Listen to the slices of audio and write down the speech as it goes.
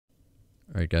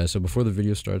Alright guys, so before the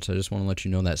video starts, I just want to let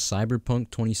you know that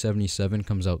Cyberpunk 2077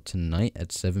 comes out tonight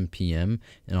at 7 p.m.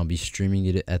 and I'll be streaming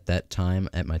it at that time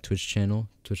at my Twitch channel,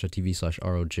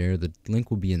 twitch.tv/ROJer. The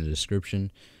link will be in the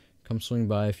description. Come swing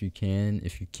by if you can.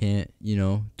 If you can't, you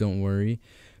know, don't worry.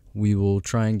 We will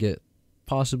try and get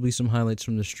possibly some highlights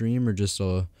from the stream or just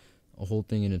a whole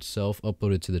thing in itself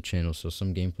uploaded to the channel, so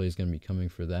some gameplay is going to be coming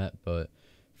for that, but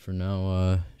for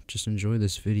now, just enjoy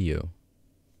this video.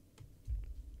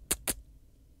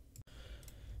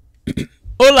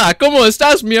 Hola, ¿cómo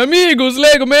estás, mi amigos?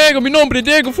 Lego, mego, mi nombre es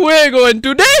Diego Fuego, and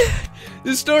today,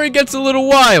 this story gets a little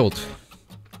wild.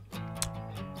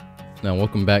 Now,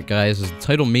 welcome back, guys. As the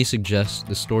title may suggest,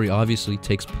 the story obviously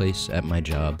takes place at my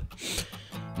job.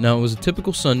 Now, it was a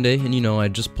typical Sunday, and you know, I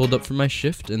just pulled up for my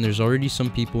shift, and there's already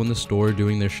some people in the store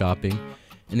doing their shopping,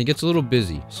 and it gets a little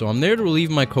busy. So I'm there to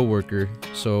relieve my coworker,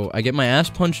 so I get my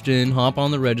ass punched in, hop on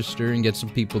the register, and get some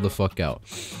people the fuck out.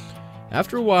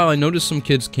 After a while, I noticed some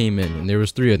kids came in, and there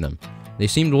was 3 of them. They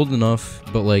seemed old enough,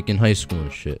 but like in high school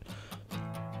and shit.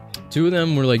 2 of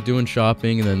them were like doing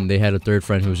shopping, and then they had a 3rd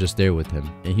friend who was just there with him.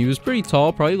 And he was pretty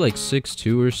tall, probably like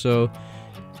 6'2" or so.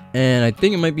 And I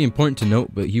think it might be important to note,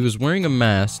 but he was wearing a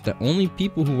mask that only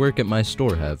people who work at my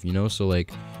store have, you know? So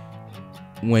like,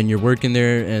 when you're working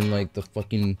there and like the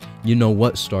fucking, you know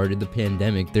what started, the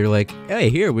pandemic, they're like, hey,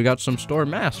 here, we got some store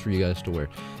masks for you guys to wear.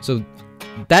 So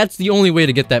that's the only way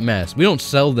to get that mask. We don't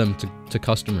sell them to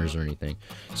customers or anything.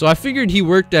 So I figured he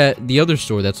worked at the other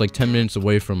store that's like 10 minutes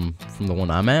away from the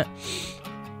one I'm at.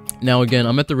 Now again,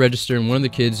 I'm at the register and one of the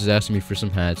kids is asking me for some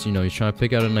hats. You know, he's trying to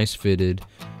pick out a nice fitted,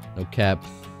 no cap,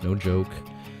 no joke.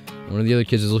 One of the other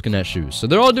kids is looking at shoes. So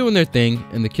they're all doing their thing,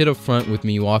 and the kid up front with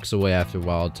me walks away after a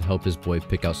while to help his boy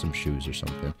pick out some shoes or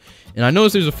something. And I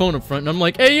notice there's a phone up front, and I'm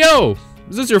like, hey, yo,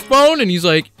 is this your phone? And he's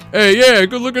like, hey, yeah,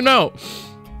 good looking out.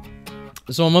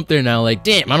 So I'm up there now like,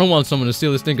 damn, I don't want someone to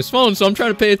steal this nigga's phone, so I'm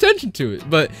trying to pay attention to it.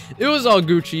 But it was all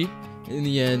Gucci in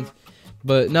the end.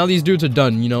 But now these dudes are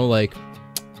done, you know, like,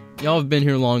 y'all have been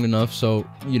here long enough, so,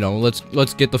 you know,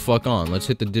 let's get the fuck on. Let's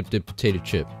hit the dip potato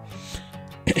chip.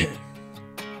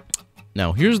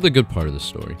 Now, here's the good part of the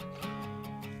story.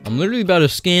 I'm literally about to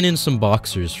scan in some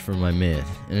boxers for my man.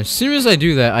 And as soon as I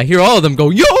do that, I hear all of them go,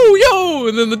 yo, yo!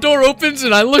 And then the door opens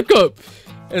and I look up.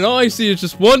 And all I see is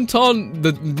just one tall,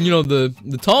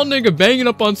 the tall nigga banging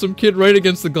up on some kid right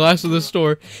against the glass of the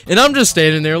store. And I'm just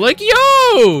standing there like,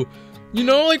 yo! You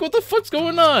know, like, what the fuck's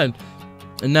going on?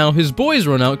 And now his boys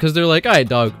run out because they're like, alright,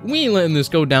 dog, we ain't letting this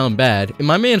go down bad. And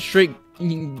my man straight,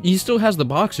 he still has the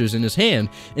boxers in his hand.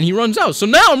 And he runs out. So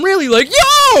now I'm really like,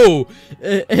 yo!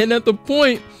 And at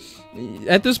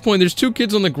this point, there's 2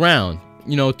 kids on the ground.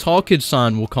 You know, tall kid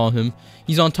San, we'll call him.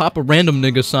 He's on top of random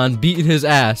nigga San, beating his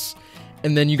ass.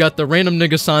 And then you got the random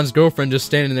nigga San's girlfriend just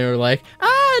standing there like,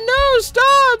 ah, no,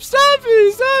 stop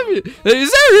it.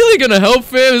 Is that really gonna help,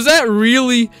 fam? Is that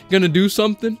really gonna do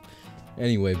something?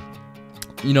 Anyway,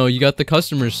 you know, you got the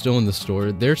customers still in the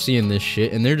store. They're seeing this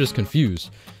shit, and they're just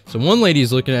confused. So one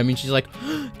lady's looking at me, and she's like,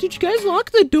 did you guys lock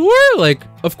the door? Like,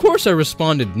 of course I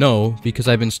responded no, because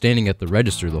I've been standing at the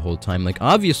register the whole time. Like,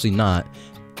 obviously not.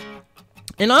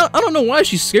 And I don't know why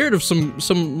she's scared of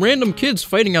some random kids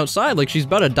fighting outside. Like, she's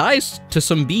about to die to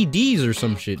some BDs or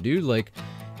some shit, dude. Like,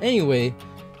 anyway,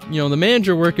 you know, the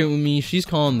manager working with me, she's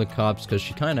calling the cops because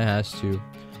she kind of has to.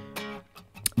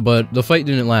 But the fight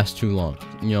didn't last too long.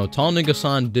 You know, tall nigga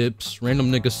San dips,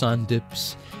 random nigga San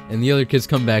dips, and the other kids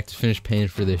come back to finish paying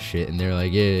for this shit. And they're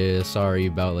like, yeah, sorry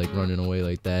about, like, running away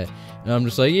like that. And I'm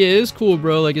just like, yeah, it's cool,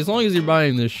 bro. Like, as long as you're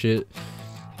buying this shit.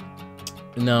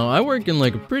 Now, I work in,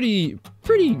 like, a pretty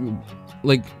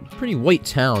white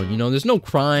town, you know, there's no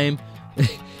crime.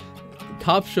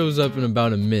 Cop shows up in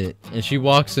about a minute, and she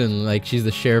walks in like she's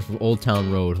the sheriff of Old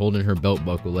Town Road, holding her belt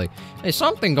buckle, like, hey,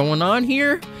 something going on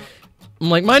here? I'm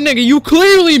like, my nigga, you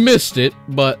clearly missed it,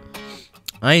 but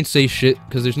I ain't say shit,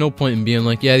 because there's no point in being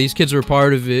like, yeah, these kids were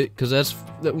part of it, because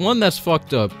that's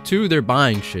fucked up. 2, they're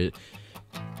buying shit.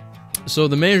 So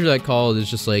the manager that called is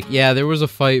just like, yeah, there was a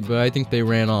fight, but I think they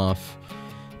ran off.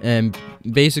 And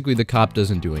basically the cop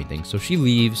doesn't do anything. So she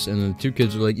leaves, and the 2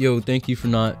 kids are like, yo, thank you for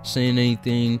not saying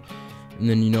anything. And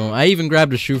then, you know, I even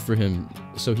grabbed a shoe for him.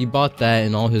 So he bought that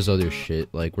and all his other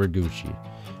shit. Like, we're Gucci.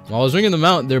 While I was ringing them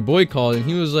out, their boy called, and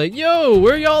he was like, yo,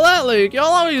 where y'all at? Like, y'all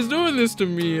always doing this to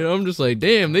me. And I'm just like,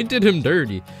 damn, they did him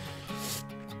dirty.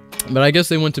 But I guess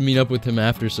they went to meet up with him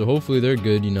after, so hopefully they're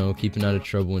good, you know, keeping out of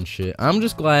trouble and shit. I'm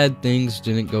just glad things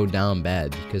didn't go down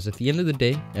bad, because at the end of the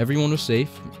day, everyone was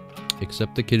safe.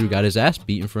 Except the kid who got his ass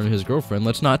beat in front of his girlfriend.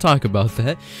 Let's not talk about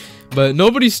that. But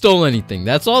nobody stole anything.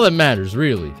 That's all that matters,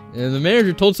 really. And the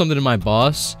manager told something to my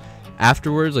boss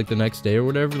afterwards, like the next day or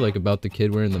whatever, like about the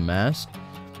kid wearing the mask.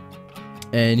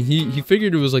 And he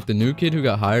figured it was like the new kid who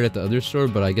got hired at the other store,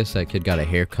 but I guess that kid got a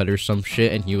haircut or some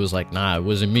shit, and he was like, nah, it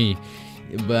wasn't me.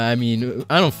 But I mean,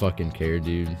 I don't fucking care,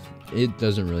 dude. It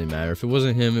doesn't really matter. If it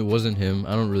wasn't him, it wasn't him.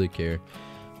 I don't really care.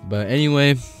 But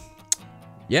anyway,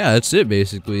 yeah, that's it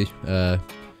basically.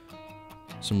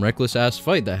 Some reckless ass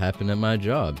fight that happened at my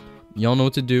job. Y'all know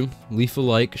what to do. Leave a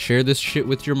like, share this shit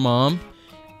with your mom,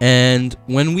 and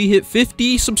when we hit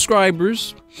 50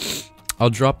 subscribers, I'll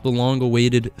drop the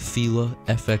long-awaited Fila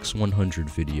FX100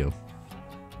 video.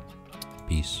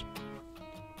 Peace.